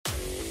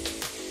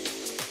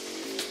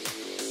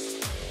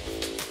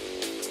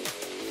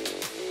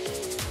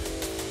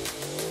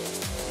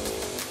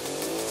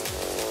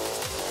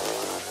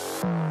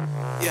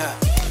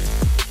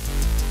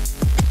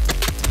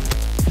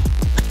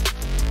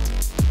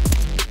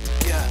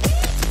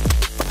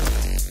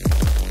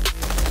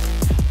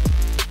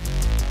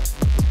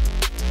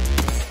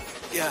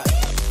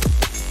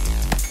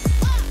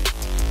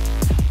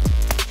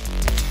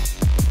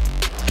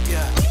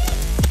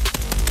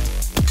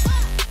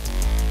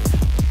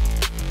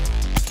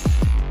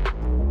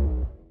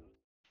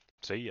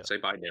See ya. Say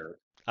bye, Derek.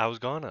 I was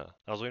gonna.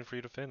 I was waiting for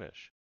you to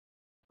finish.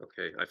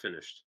 Okay, I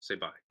finished. Say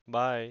bye.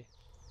 Bye.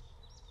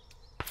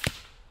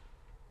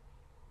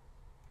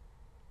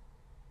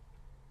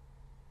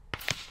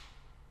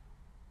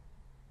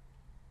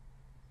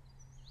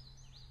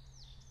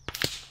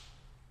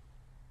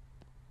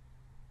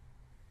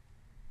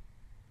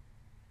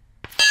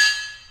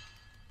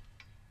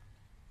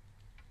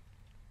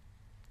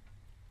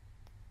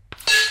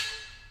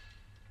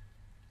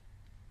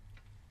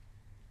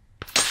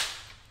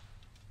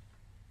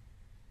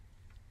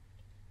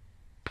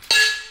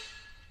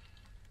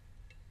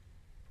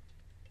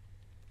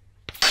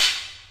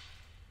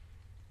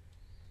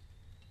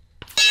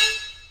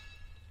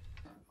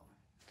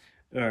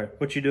 All right,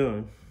 what you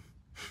doing?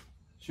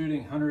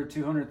 Shooting 100,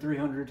 200,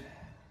 300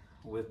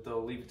 with the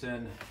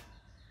Leapton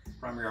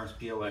primary arms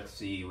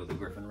PLXC with the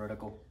Griffin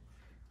reticle.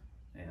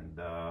 And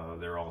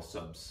they're all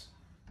subs.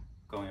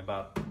 Going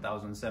about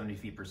 1,070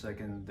 feet per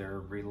second.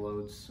 They're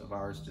reloads of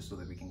ours just so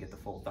that we can get the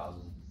full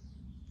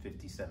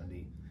 1,050,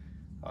 70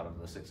 out of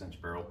the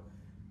 6-inch barrel.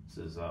 This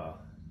is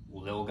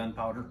Lil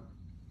gunpowder.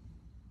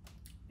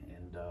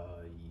 And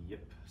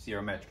yep,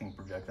 Sierra Match King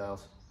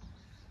projectiles.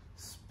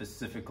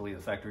 Specifically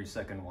the factory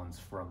second ones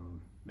from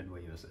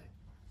Midway, USA.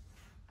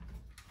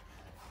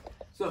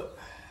 So,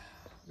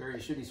 very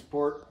shitty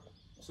support,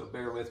 so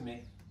bear with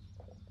me.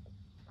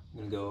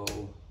 I'm gonna go,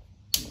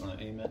 you wanna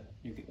aim it?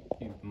 You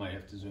might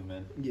have to zoom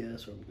in. Yeah,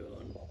 that's where I'm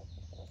going.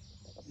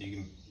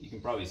 You can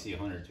probably see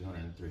 100, 200,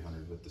 and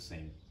 300 with the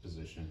same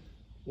position.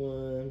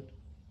 1,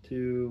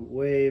 2,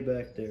 way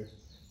back there.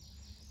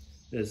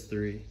 There's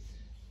 3.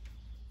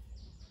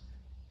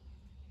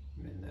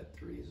 And then that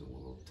 3 is a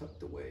little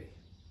tucked away.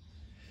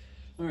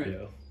 All right,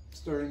 Yeah.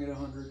 starting at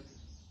 100.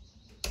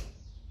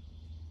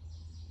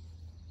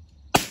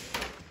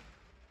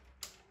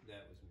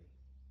 That was me.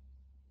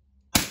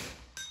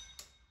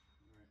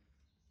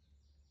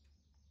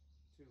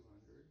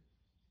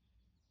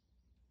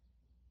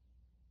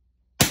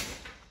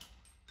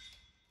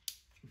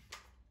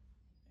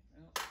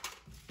 All right,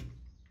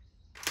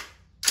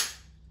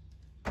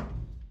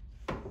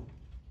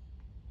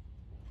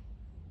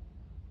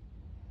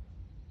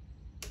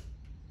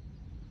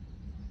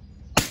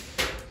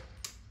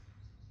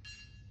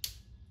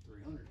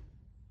 200.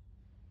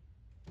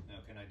 Now,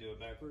 can I do it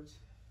backwards?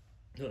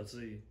 Let's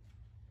see.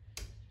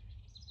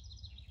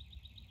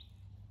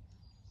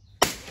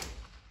 It's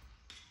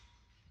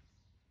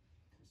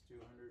 200.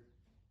 100.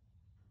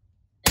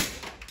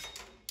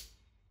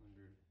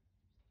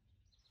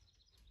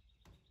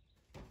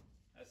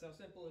 That's how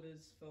simple it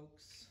is,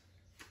 folks.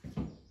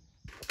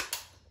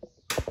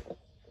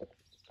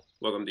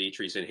 Welcome to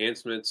E-Tree's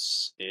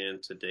Enhancements,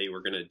 and today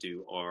we're going to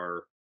do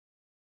our,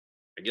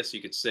 I guess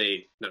you could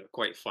say, not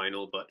quite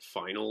final, but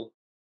final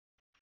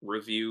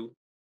review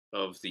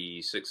of the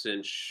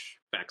 6-inch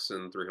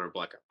Faxon 300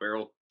 Blackout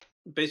barrel.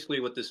 Basically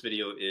what this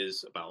video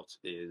is about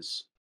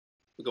is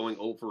going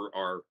over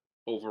our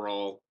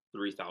overall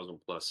 3,000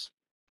 plus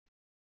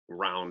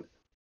round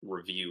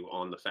review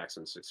on the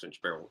Faxon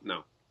 6-inch barrel.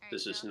 Now,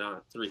 this is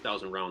not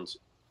 3,000 rounds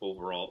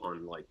overall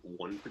on like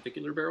one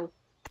particular barrel,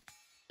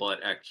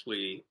 but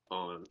actually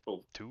on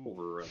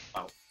over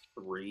about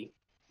 3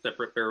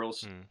 separate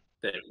barrels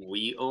that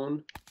we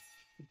own.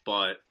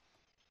 But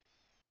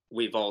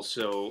we've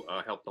also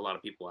helped a lot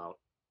of people out,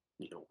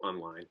 you know,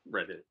 online,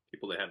 Reddit,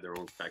 people that have their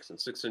own Faxon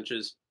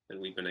 6-inches, and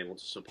we've been able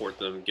to support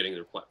them getting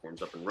their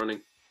platforms up and running.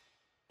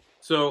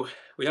 So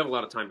we have a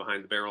lot of time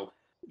behind the barrel,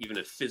 even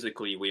if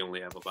physically we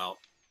only have about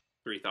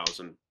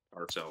 3,000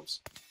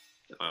 ourselves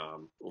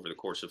over the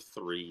course of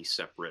 3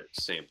 separate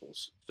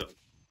samples. So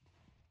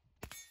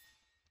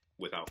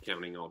without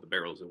counting all the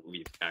barrels that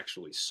we've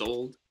actually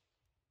sold.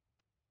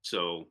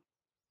 So,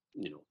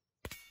 you know,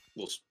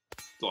 we'll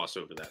gloss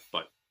over that.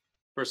 But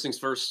first things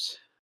first,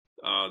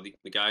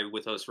 the guy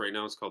with us right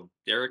now is called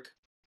Derek.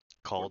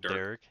 Called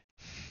Derek?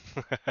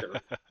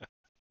 Derek.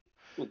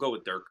 We'll go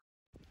with Dirk.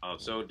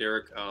 So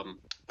Derek,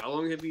 how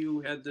long have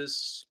you had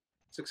this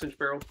 6-inch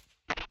barrel?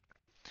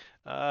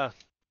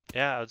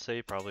 Yeah, I would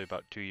say probably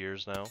about 2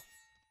 years now.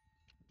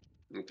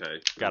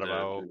 Okay. Got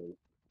about,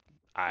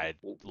 I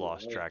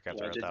lost track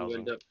after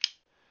 1,000.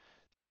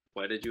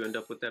 Why did you end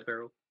up with that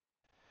barrel?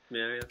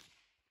 Yeah.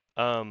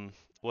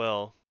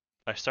 Well,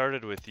 I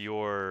started with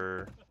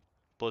your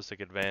Ballistic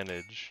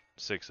Advantage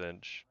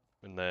 6-inch,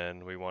 and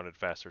then we wanted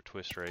faster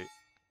twist rate,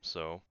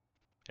 so,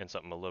 and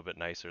something a little bit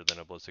nicer than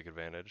a Ballistic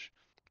Advantage,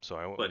 so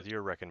I went with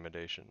your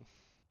recommendation.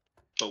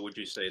 But would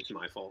you say it's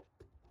my fault?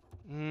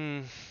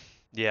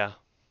 Yeah,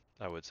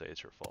 I would say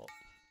it's your fault.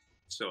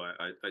 So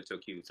I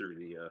took you through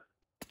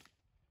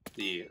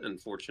the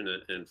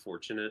unfortunate and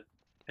fortunate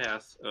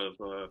path of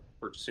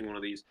purchasing one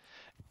of these.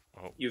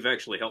 Oh. You've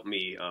actually helped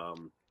me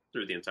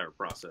through the entire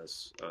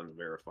process on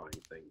verifying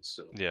things.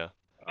 So yeah,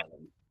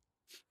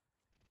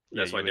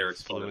 that's why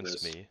Derek's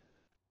influenced me.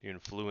 You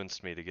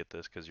influenced me to get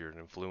this because you're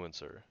an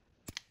influencer.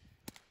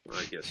 Well,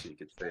 I guess you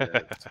could say that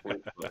at this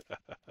point, but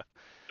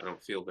I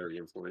don't feel very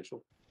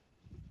influential.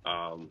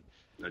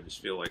 I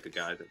just feel like a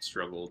guy that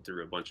struggled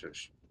through a bunch of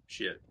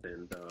shit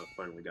and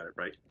finally got it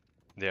right.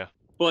 Yeah,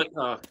 But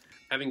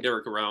having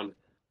Derek around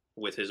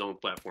with his own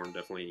platform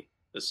definitely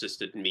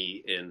assisted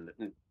me in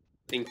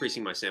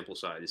increasing my sample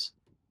size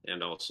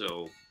and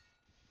also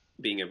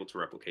being able to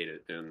replicate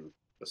it in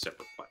a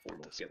separate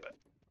platform altogether.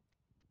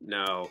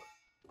 Now,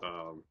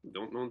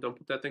 don't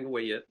put that thing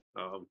away yet.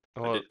 I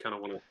Well, did kind of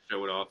want to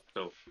show it off,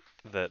 so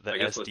the I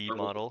guess let's SD start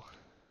model.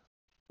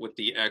 with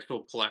the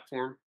actual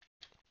platform.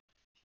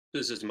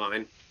 This is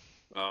mine.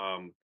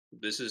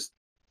 This is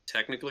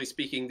technically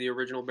speaking the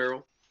original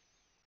barrel,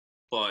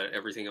 but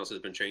everything else has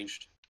been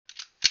changed.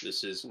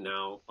 This is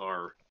now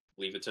our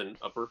Leviton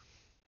upper.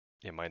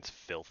 Yeah, mine's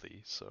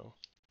filthy. So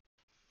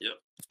Yep.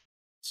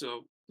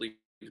 So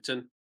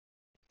Leviton.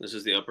 This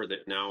is the upper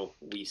that now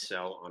we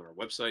sell on our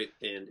website,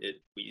 and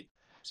we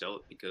sell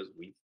it because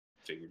we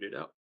figured it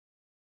out.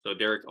 So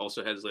Derek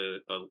also has a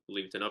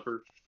Leviton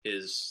upper.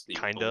 Is the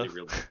only kinda.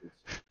 real difference.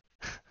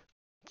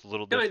 It's a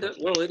little Kinda.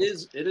 different. Well, it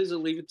is a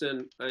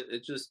Leviton.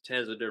 It just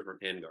has a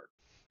different handguard.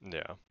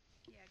 Yeah.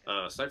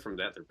 Aside from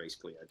that, they're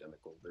basically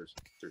identical. There's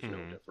no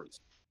Mhm.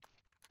 difference.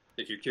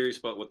 If you're curious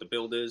about what the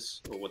build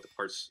is or what the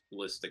parts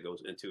list that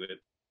goes into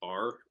it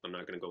are, I'm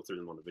not going to go through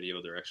them on the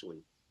video. They're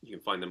actually, you can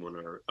find them on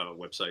our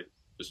website.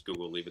 Just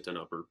Google Leviton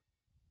upper,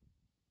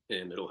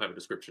 and it'll have a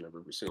description of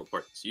every single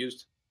part that's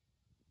used.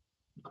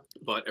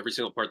 But every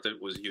single part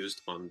that was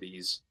used on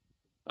these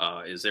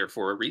is there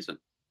for a reason.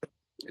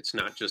 It's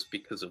not just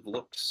because of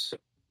looks,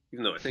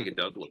 even though I think it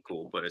does look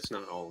cool, but it's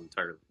not all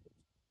entirely.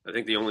 I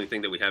think the only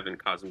thing that we have in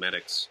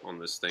cosmetics on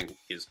this thing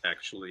is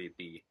actually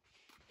the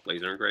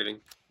laser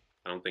engraving.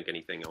 I don't think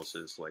anything else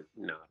is like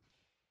not.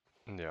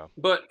 Yeah.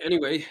 But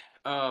anyway,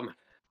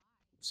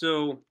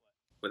 so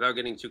without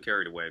getting too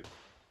carried away,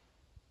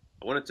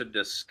 I wanted to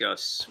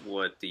discuss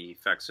what the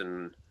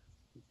Faxon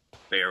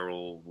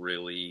barrel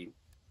really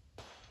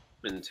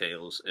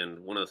entails, and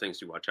one of the things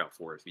to watch out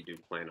for if you do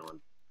plan on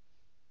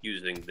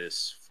using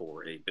this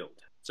for a build.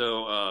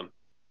 So,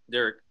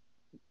 Derek,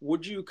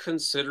 would you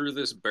consider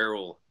this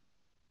barrel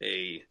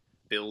a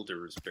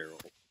builder's barrel?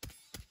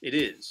 It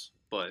is,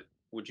 but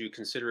would you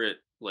consider it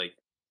like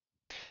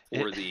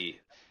for It,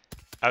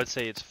 I would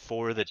say it's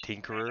for the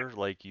tinkerer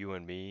like you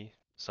and me,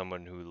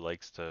 someone who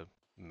likes to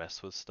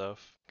mess with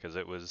stuff, because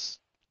it was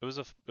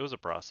a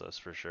process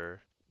for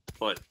sure.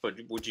 but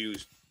would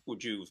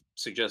you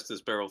suggest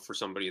this barrel for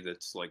somebody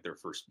that's like their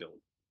first build?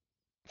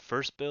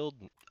 First build,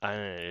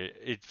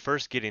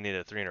 first getting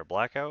into 300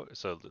 blackout.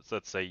 So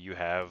let's say you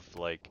have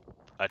like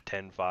a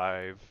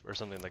 10-5 or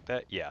something like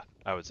that. Yeah,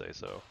 I would say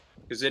so.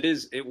 Because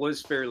it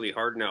was fairly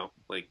hard now.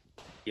 Like,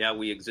 yeah,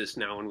 we exist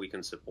now and we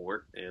can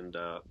support and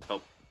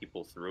help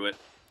people through it.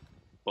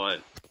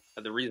 But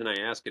the reason I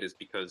ask it is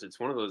because it's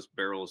one of those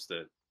barrels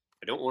that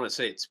I don't want to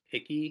say it's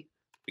picky,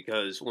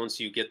 because once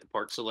you get the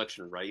part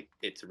selection right,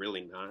 it's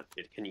really not.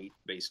 It can eat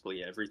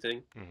basically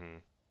everything, Hmm.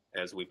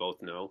 as we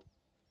both know.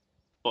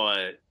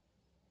 But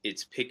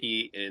it's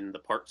picky in the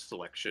part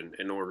selection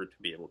in order to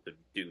be able to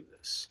do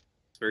this.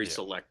 It's very Yeah.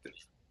 selective.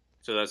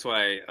 So that's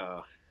why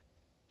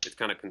it's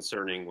kind of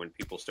concerning when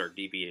people start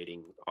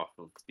deviating off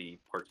of the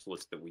parts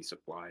list that we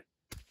supply,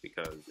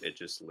 because it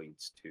just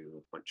leads to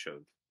a bunch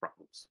of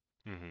problems.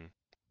 Hmm.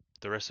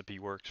 The recipe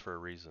works for a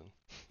reason.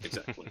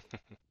 Exactly.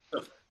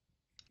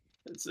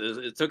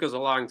 It took us a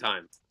long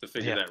time to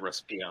figure Yeah. that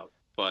recipe out,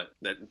 but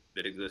that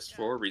it exists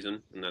for a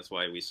reason, and that's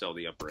why we sell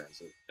the upper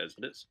as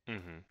it is.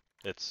 Hmm.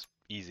 It's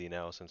easy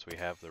now since we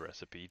have the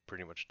recipe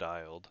pretty much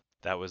dialed.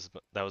 That was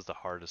the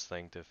hardest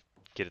thing to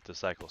get it to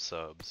cycle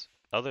subs.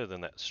 Other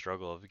than that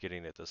struggle of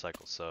getting it to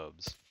cycle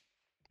subs,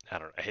 I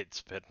don't know.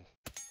 It's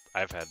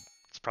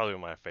probably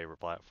my favorite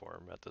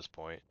platform at this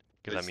point.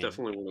 Because I It's mean,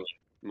 definitely one of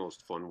the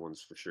most fun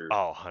ones for sure.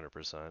 oh,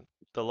 100%.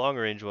 The long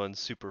range one's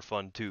super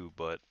fun too,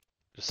 but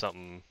just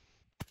something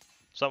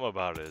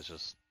about it is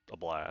just a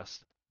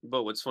blast.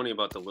 But what's funny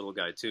about the little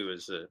guy too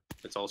is that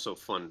it's also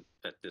fun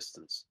at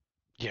distance.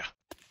 Yeah,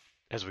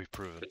 as we've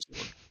proven.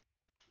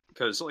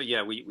 Because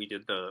yeah, we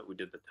did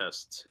the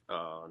test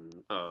on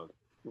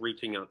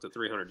reaching out to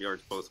 300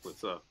 yards both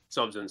with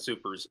subs and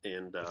supers,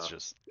 and It's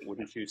just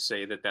wouldn't you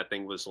say that that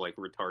thing was like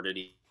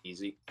retarded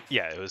easy?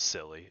 yeah, it was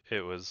silly.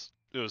 It was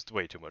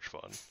way too much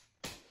fun.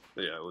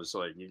 Yeah, it was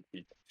like you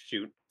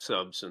shoot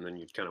subs and then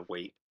you'd kind of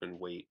wait and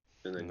wait,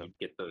 and then And the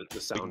you'd get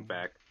the sound bing.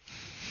 back.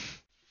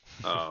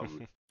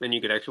 And you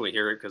could actually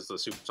hear it because the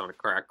supersonic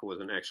crack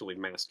wasn't actually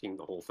masking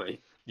the whole thing.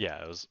 Yeah,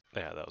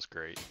 that was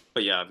great.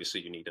 But yeah,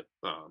 obviously you need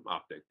a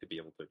optic to be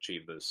able to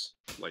achieve this,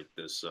 like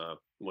this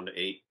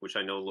 1:8, which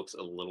I know looks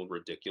a little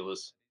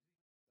ridiculous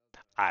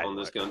I on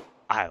this like gun.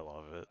 I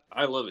love it.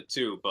 I love it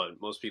too, but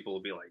most people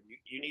will be like,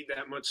 you need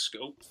that much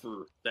scope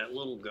for that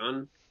little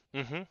gun?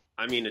 Mm-hmm.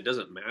 I mean, it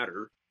doesn't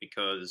matter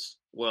because,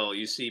 well,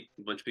 you see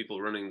a bunch of people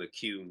running the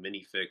Q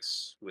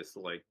minifix with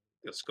like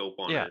a scope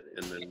on Yeah, it,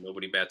 and then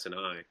nobody bats an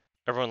eye.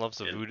 everyone loves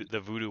And the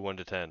Voodoo 1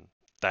 to 10.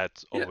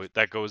 That's yeah, always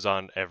that goes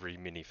on every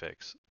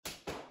minifix.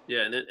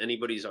 yeah, and then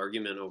anybody's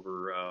argument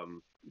over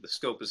the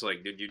scope is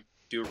like, did you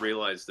do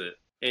realize that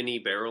any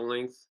barrel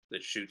length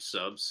that shoots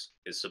subs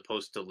is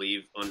supposed to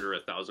leave under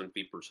 1,000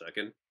 feet per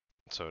second?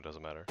 So it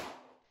doesn't matter.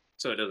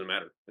 So it doesn't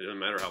matter. It doesn't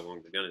matter how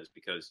long the gun is,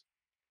 because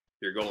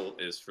your goal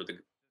is for the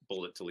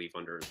bullet to leave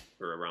under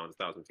or around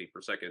 1,000 feet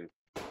per second.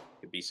 It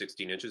could be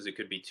 16 inches. It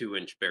could be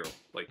 2-inch barrel.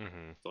 Like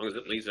as long as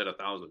it leaves at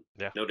 1,000,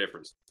 no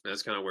difference. And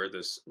that's kind of where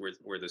this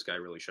guy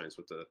really shines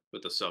with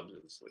the subs.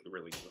 It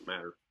really doesn't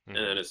matter. And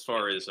then as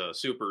far as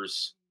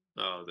supers,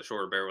 the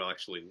shorter barrel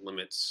actually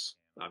limits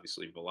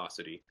obviously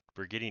velocity.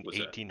 We're getting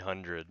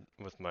 1,800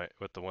 with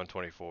the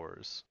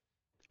 124s.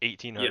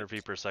 1,800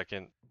 feet per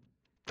second.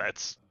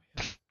 That's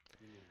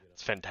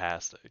it's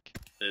fantastic.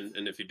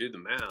 And if you do the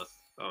math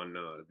on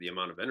the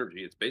amount of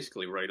energy, it's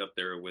basically right up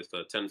there with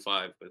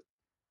 10.5 with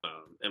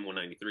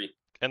M193.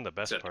 And the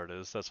best part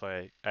is that's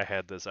why I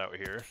had this out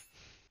here.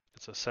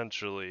 It's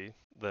essentially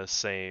the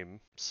same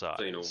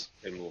size.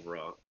 Same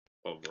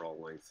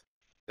overall length,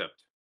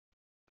 except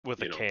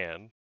with a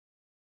can.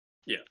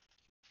 Yeah.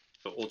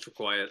 So ultra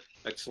quiet,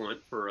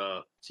 excellent for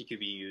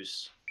CQB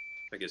use,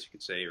 I guess you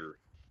could say, or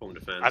home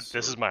defense.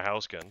 This is my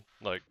house gun.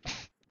 Like,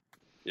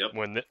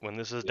 when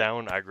this is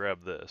down, I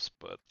grab this,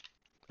 but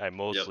I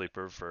mostly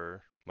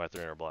prefer my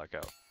 300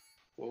 blackout.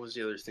 What was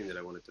the other thing that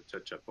I wanted to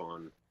touch up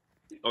on?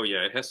 Oh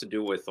yeah, it has to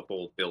do with the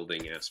whole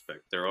building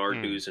aspect. There are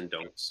do's and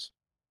don'ts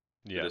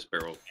for this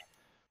barrel,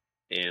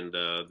 and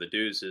the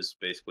do's is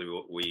basically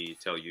what we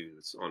tell you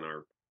it's on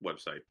our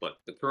website. But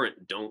the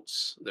current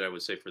don'ts that I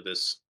would say for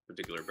this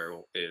particular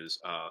barrel is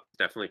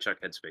definitely check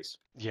headspace.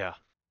 Yeah.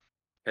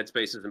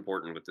 Headspace is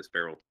important with this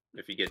barrel.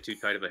 If you get too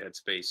tight of a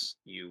headspace,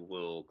 you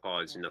will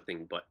cause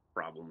nothing but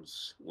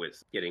problems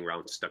with getting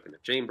rounds stuck in the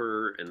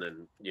chamber, and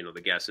then, you know,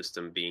 the gas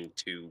system being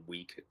too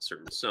weak at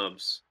certain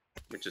subs,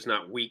 which is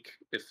not weak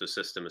if the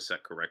system is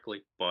set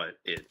correctly, but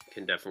it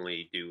can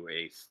definitely do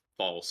a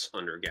false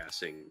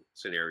undergassing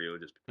scenario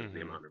just because of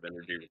the amount of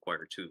energy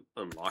required to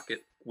unlock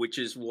it, which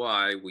is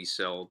why we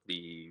sell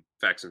the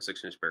Faxon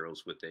 6-inch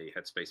barrels with a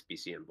headspace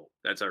BCM bolt.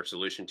 That's our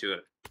solution to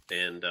it,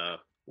 and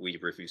we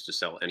refuse to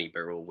sell any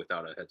barrel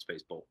without a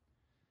headspace bolt.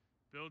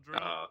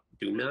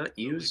 Do not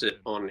use it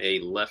on a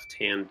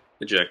left-hand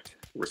eject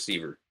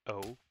receiver.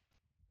 Oh.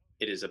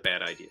 It is a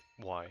bad idea.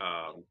 Why?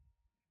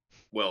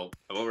 Well,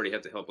 I've already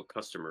had to help a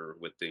customer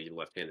with the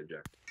left-hand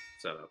eject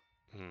setup.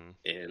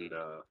 And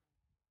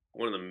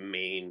one of the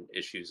main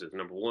issues is,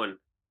 number one,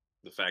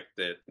 the fact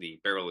that the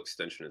barrel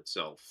extension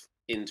itself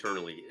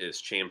internally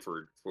is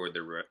chamfered for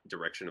the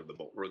direction of the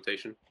bolt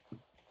rotation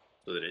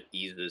so that it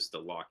eases the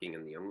locking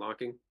and the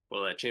unlocking.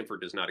 Well, that chamfer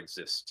does not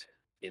exist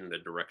in the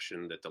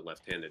direction that the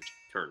left-handed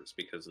turns,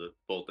 because the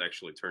bolt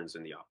actually turns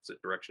in the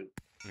opposite direction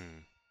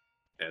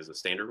as a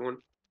standard one.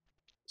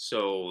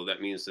 So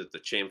that means that the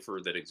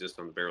chamfer that exists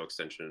on the barrel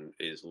extension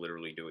is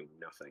literally doing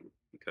nothing,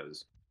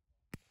 because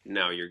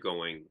now you're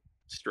going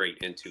straight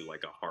into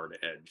like a hard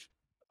edge.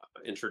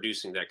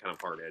 Introducing that kind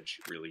of hard edge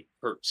really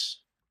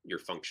hurts your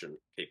function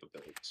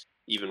capabilities.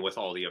 Even with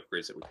all the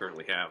upgrades that we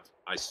currently have,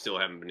 I still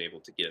haven't been able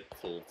to get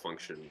full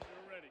function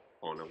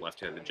on a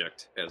left-hand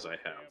eject as I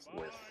have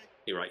with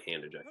a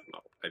right-hand eject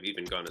model. I've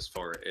even gone as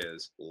far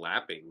as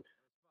lapping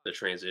the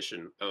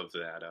transition of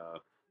that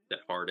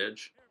hard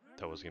edge.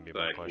 That was going to be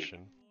my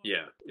question.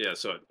 Yeah.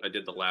 So I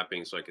did the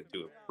lapping so I could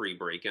do a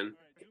pre-break-in,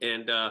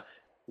 and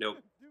nope.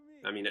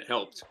 I mean, it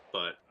helped,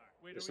 but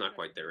it's not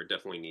quite there. It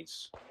definitely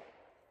needs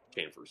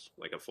chamfers,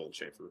 like a full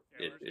chamfer.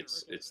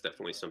 It's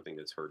definitely something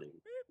that's hurting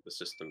the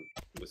system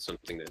with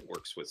something that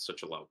works with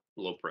such a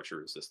low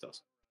pressure as this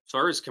does. As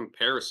far as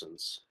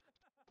comparisons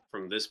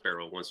from this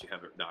barrel, once you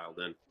have it dialed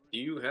in, do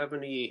you have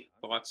any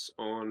thoughts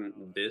on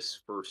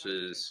this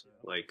versus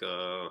like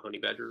a Honey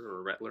Badger or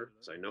a Rattler?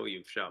 Because I know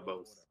you've shot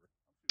both.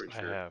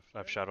 I have.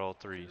 I've shot all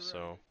three,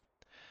 so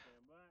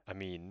I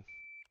mean,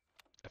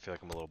 I feel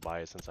like I'm a little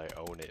biased since I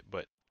own it,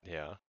 but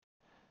yeah.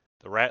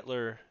 The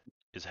Rattler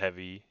is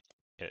heavy,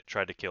 and it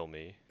tried to kill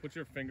me. Put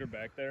your finger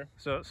back there.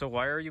 So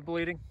why are you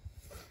bleeding?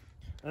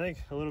 I think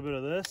a little bit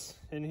of this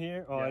in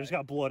here. Oh, yeah. I just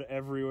got blood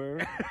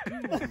everywhere.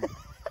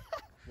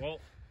 Well,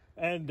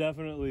 and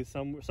definitely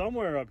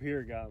somewhere up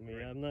here got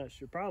me. I'm not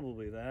sure.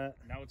 Probably that.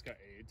 Now it's got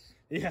AIDS.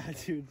 Yeah,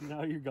 dude.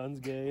 Now your gun's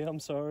gay. I'm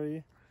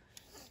sorry.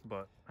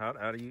 But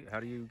how do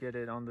you get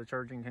it on the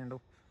charging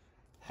handle?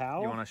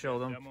 How? You want to show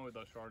them? Demo with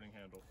the charging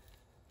handle.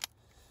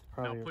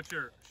 Probably.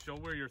 Now show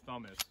where your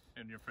thumb is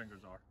and your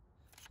fingers are.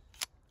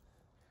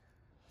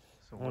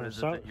 So what is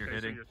it that you're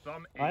hitting? So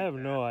I have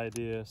no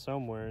idea.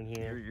 Somewhere in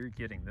here. You're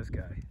getting this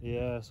guy.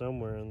 Yeah,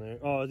 somewhere in there.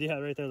 Oh yeah,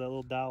 right there, that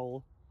little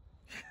dowel.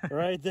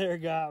 Right there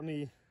got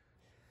me.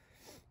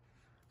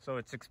 So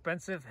it's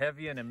expensive,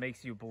 heavy, and it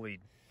makes you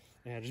bleed.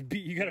 Yeah,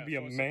 you gotta be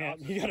a man.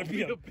 You gotta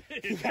be a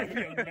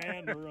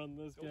man to run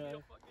this guy. Don't be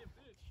a fucking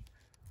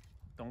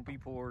bitch. Don't be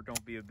poor,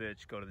 don't be a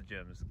bitch, go to the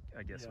gym is,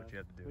 I guess, what you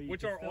have to do.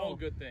 Which are all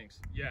good things.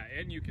 Yeah,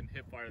 and you can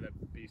hip fire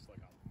that beast like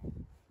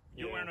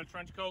you're wearing a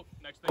trench coat,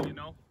 next thing you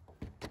know,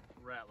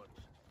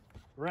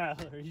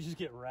 Rattler, you just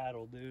get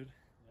rattled, dude.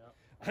 Yep.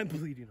 I'm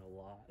bleeding a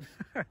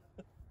lot.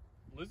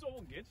 Lizzo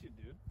will get you,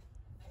 dude.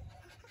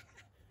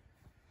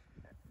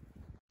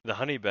 The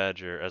Honey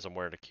Badger, as I'm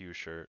wearing a Q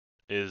shirt,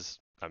 is,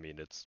 I mean,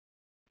 it's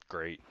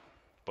great,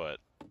 but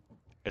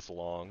it's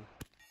long.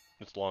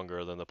 It's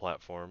longer than the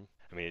platform.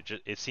 I mean,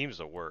 it seems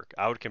to work.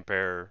 I would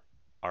compare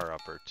our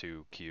upper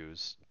to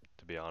Q's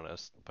to be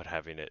honest. But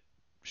having it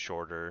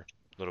shorter,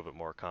 a little bit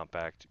more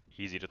compact,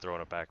 easy to throw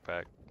in a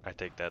backpack. I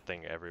take that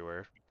thing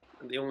everywhere.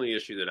 The only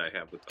issue that I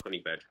have with the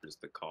Honey Badger is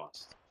the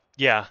cost.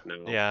 Yeah,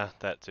 No. yeah,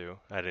 that too.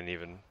 I didn't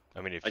even.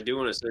 I mean, if I do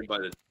want to say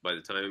by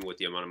the time with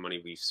the amount of money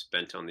we've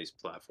spent on these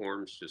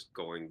platforms, just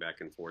going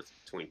back and forth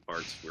between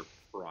parts, we're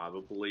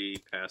probably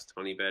past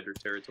Honey Badger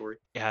territory.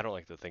 yeah, I don't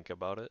like to think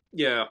about it.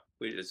 Yeah,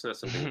 it's not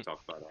something we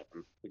talk about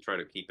often. We try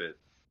to keep it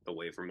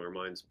away from our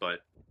minds,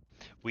 but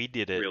We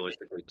did it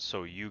realistically,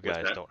 so you what's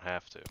guys that? don't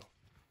have to.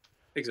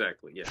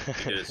 Exactly, yeah.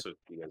 We did it so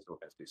you guys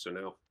don't have to. So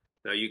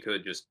now you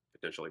could just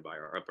potentially buy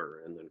our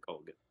upper and then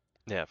call it.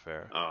 Yeah,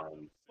 fair.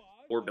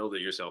 Or build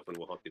it yourself and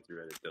we'll help you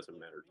through it. It doesn't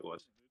matter to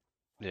us.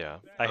 Yeah,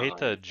 I hate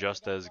the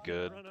just as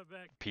good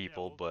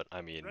people, but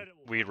I mean,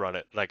 we run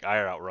it like I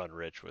outrun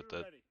Rich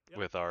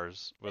with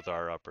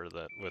our upper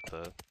than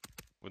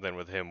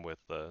with him with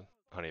the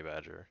Honey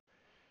Badger.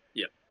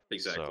 Yeah,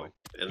 exactly. So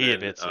And he then,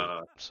 admits it,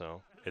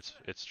 so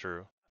it's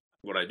true.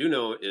 What I do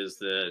know is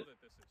that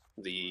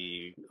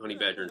the Honey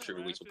Badger and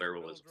Sugar Weasel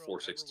barrel is a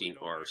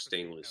 416R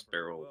stainless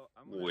barrel,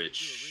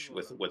 which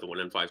with a 1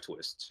 in 5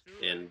 twist.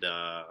 And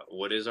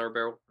what is our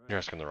barrel? You're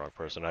asking the wrong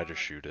person. I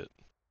just shoot it.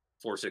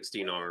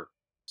 416R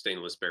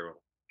stainless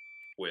barrel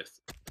with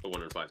a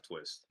 1 in 5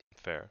 twist.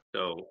 Fair.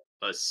 So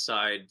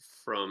aside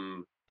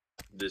from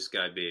this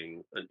guy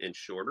being an inch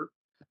shorter,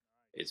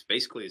 it's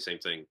basically the same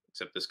thing,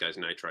 except this guy's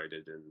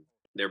nitrided, and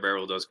their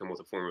barrel does come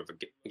with a form of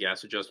a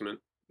gas adjustment.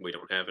 We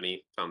don't have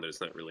any. Found that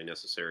it's not really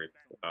necessary,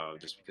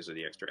 just because of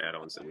the extra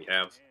add-ons that we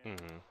have.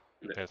 Mm-hmm.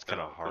 It's kind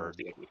of hard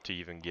to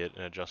even get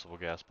an adjustable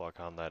gas block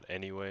on that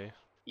anyway.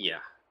 Yeah.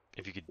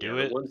 If you could do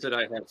The it. ones that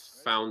I have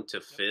found to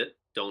fit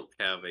don't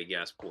have a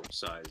gas port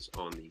size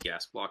on the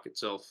gas block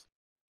itself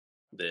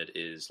that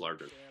is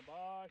larger.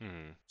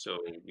 So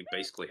you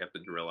basically have to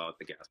drill out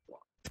the gas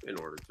block in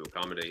order to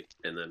accommodate.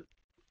 And then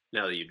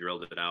now that you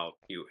drilled it out,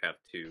 you have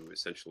to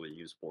essentially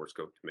use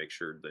borescope to make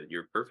sure that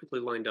you're perfectly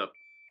lined up.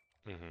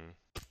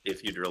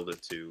 If you drilled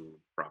it to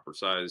proper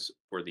size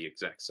or the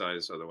exact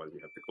size, otherwise you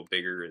have to go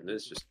bigger, and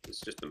it's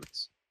just a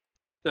mess.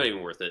 Not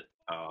even worth it.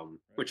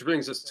 Which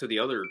brings us to the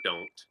other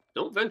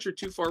don't venture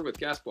too far with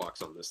gas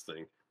blocks on this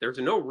thing. There's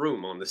no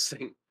room on this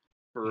thing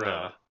for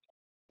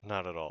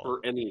not at all for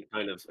any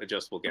kind of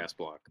adjustable gas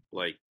block.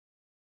 Like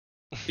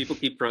people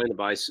keep trying to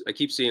buy. I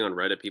keep seeing on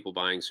Reddit people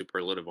buying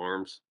superlative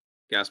arms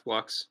gas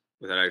blocks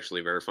without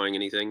actually verifying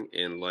anything,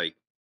 and like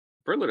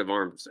superlative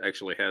arms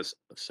actually has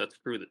a set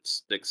screw that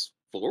sticks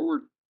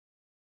forward.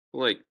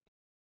 Like,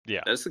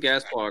 yeah, that's the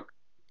gas block,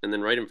 and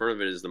then right in front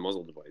of it is the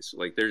muzzle device.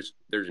 Like, there's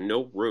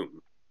no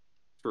room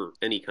for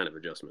any kind of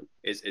adjustment.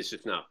 It's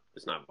just not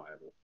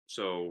viable.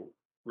 So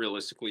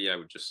realistically, I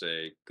would just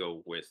say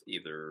go with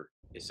either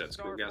a set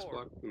screw gas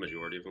block. The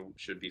majority of them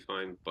should be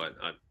fine, but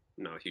I'm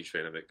not a huge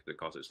fan of it because it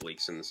causes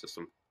leaks in the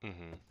system,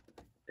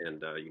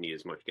 and you need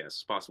as much gas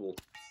as possible.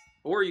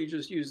 Or you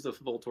just use the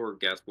Voltor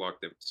gas block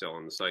that we sell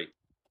on the site,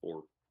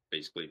 or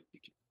basically you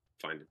can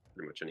find it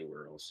pretty much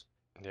anywhere else.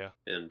 Yeah.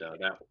 And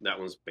that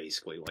one's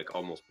basically like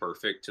almost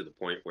perfect to the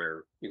point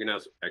where you can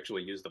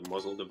actually use the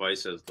muzzle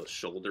device as the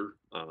shoulder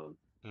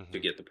to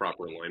get the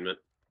proper alignment,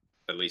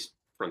 at least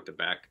front to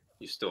back.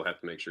 You still have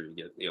to make sure you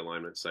get the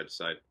alignment side to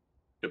side.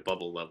 The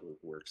bubble level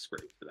works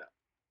great for that.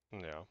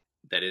 Yeah.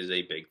 That is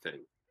a big thing.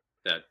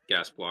 That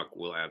gas block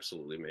will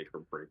absolutely make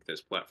or break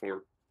this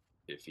platform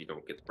if you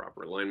don't get the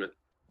proper alignment.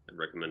 I'd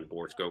recommend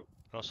borescope.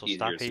 Also,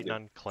 stop hating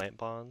on clamp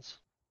bonds.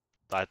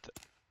 I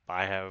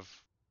have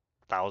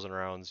 1,000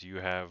 rounds. You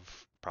have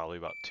probably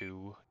about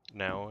 2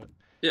 now.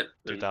 Yeah,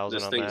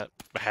 2,000 on that.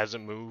 It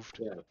hasn't moved.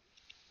 Yeah,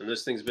 and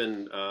this thing's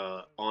been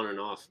on and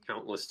off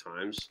countless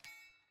times.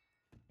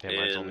 Yeah,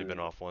 mine's only been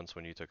off once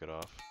when you took it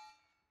off.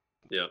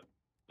 Yeah,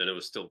 and it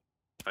was still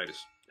tight as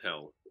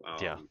hell.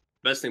 Yeah.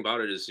 Best thing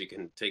about it is you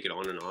can take it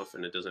on and off,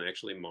 and it doesn't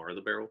actually mar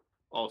the barrel.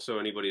 Also,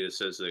 anybody that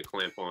says the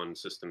clamp-on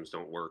systems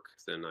don't work,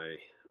 then I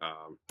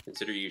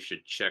consider you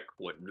should check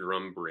what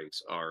drum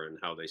brakes are and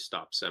how they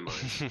stop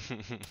semis.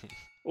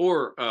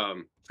 Or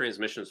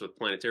transmissions with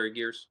planetary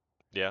gears.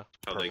 Yeah.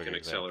 How they can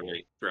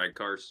accelerate drag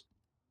cars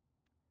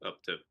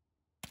up to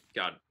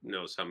God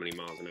knows how many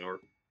miles an hour.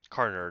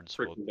 Car nerds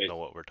will know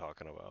what we're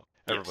talking about.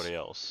 Yes. Everybody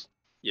else.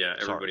 Yeah,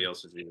 everybody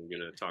else is even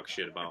going to talk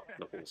shit about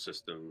the whole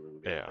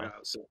system. And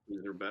set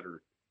screws are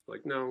better.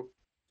 Like, no,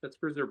 set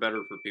screws are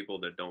better for people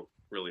that don't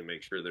really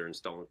make sure they're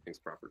installing things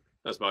properly.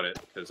 That's about it.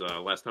 Because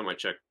last time I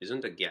checked,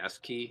 isn't a gas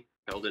key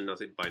held in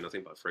nothing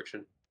but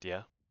friction?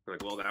 Yeah. I'm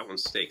like, well, that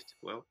one's staked.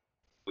 Well,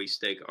 we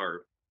stake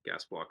our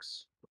gas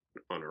blocks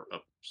on our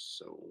up.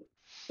 So,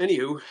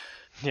 anywho.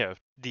 Yeah,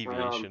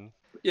 deviation.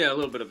 Yeah, a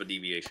little bit of a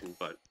deviation,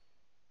 but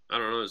I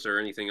don't know. Is there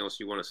anything else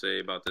you want to say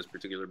about this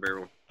particular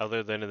barrel?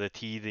 Other than the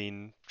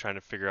teething, trying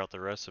to figure out the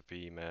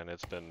recipe, man,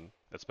 it's been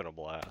a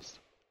blast.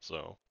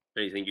 So.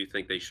 Anything you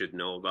think they should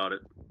know about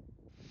it?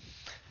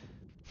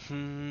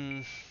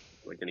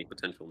 Like any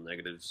potential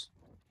negatives?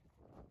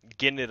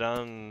 Getting it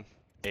on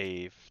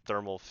a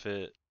thermal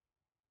fit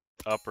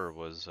upper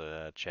was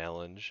a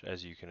challenge,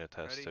 as you can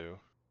attest to.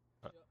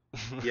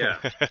 Yeah.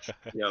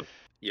 Yep.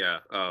 Yeah.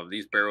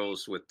 These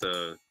barrels with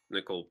the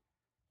nickel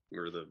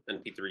or the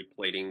NP3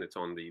 plating that's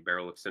on the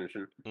barrel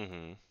extension.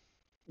 Mm-hmm.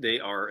 They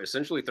are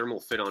essentially thermal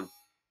fit on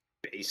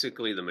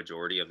basically the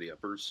majority of the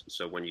uppers.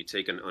 So when you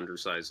take an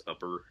undersized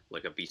upper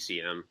like a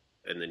BCM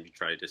and then you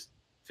try to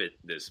fit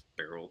this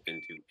barrel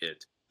into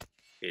it,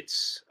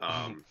 it's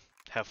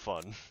Have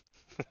fun.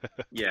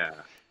 yeah,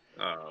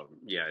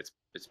 yeah,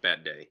 it's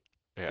bad day.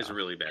 It's Yeah. a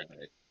really bad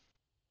day.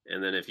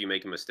 And then if you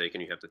make a mistake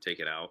and you have to take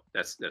it out,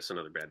 that's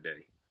another bad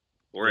day.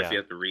 Or if Yeah. you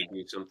have to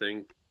redo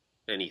something,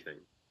 anything,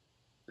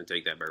 and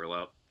take that barrel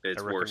out,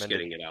 it's worse recommend a-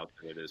 getting it out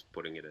than it is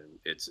putting it in.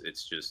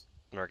 It's just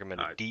I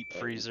recommend a deep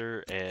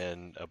freezer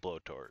and a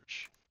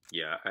blowtorch.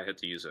 yeah, I had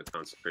to use a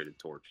concentrated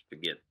torch to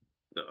get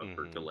the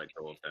upper to let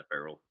go of that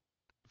barrel.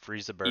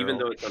 Freeze the Even barrel.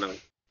 though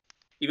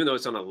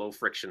it's on a low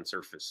friction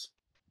surface,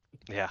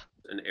 Yeah.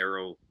 an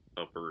arrow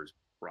upper is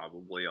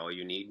probably all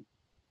you need,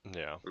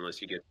 Yeah.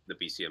 unless you get the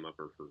BCM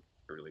upper for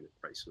a really good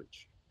price,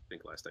 which I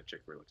think last I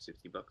checked were like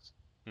 $60.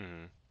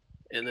 Mm-hmm.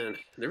 And then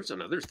there was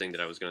another thing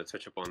that I was going to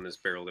touch upon this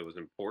barrel that was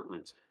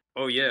important.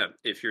 Oh yeah,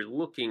 if you're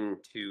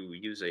looking to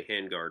use a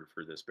handguard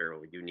for this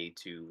barrel, you need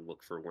to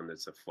look for one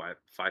that's a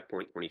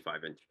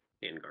 5.25-inch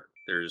handguard.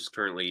 There's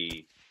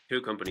currently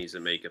two companies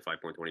that make a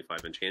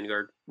 5.25-inch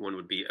handguard. One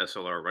would be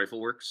SLR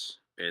Rifle Works,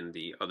 and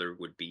the other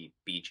would be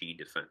BG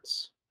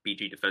Defense.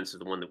 BG Defense is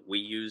the one that we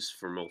use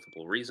for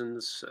multiple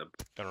reasons.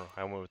 I don't know.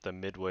 I went with the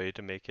midway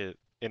to make it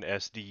an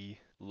SD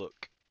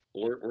look.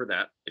 Or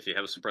that, if you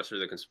have a suppressor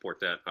that can support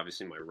that.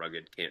 Obviously, my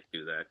rugged can't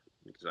do that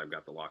because I've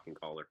got the locking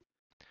collar.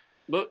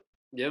 But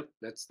yeah,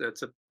 that's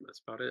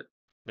about it.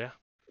 Yeah.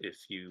 If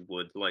you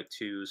would like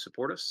to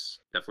support us,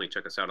 definitely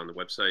check us out on the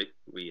website.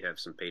 We have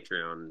some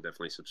Patreon.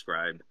 Definitely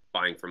subscribe.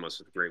 Buying from us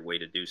is a great way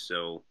to do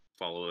so.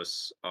 Follow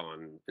us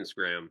on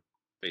Instagram,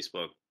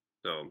 Facebook.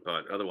 So,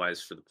 but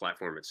otherwise, for the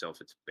platform itself,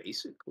 it's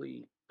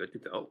basically good to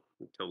go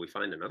until we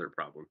find another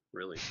problem.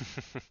 Really,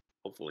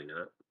 hopefully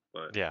not.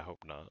 But Yeah, I hope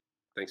not.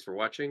 thanks for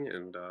watching,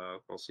 and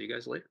I'll see you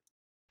guys later.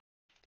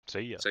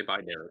 See ya. Say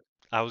bye, Derek.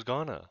 I was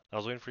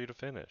waiting for you to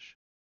finish.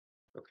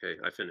 Okay,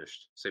 I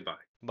finished. Say bye.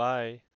 Bye.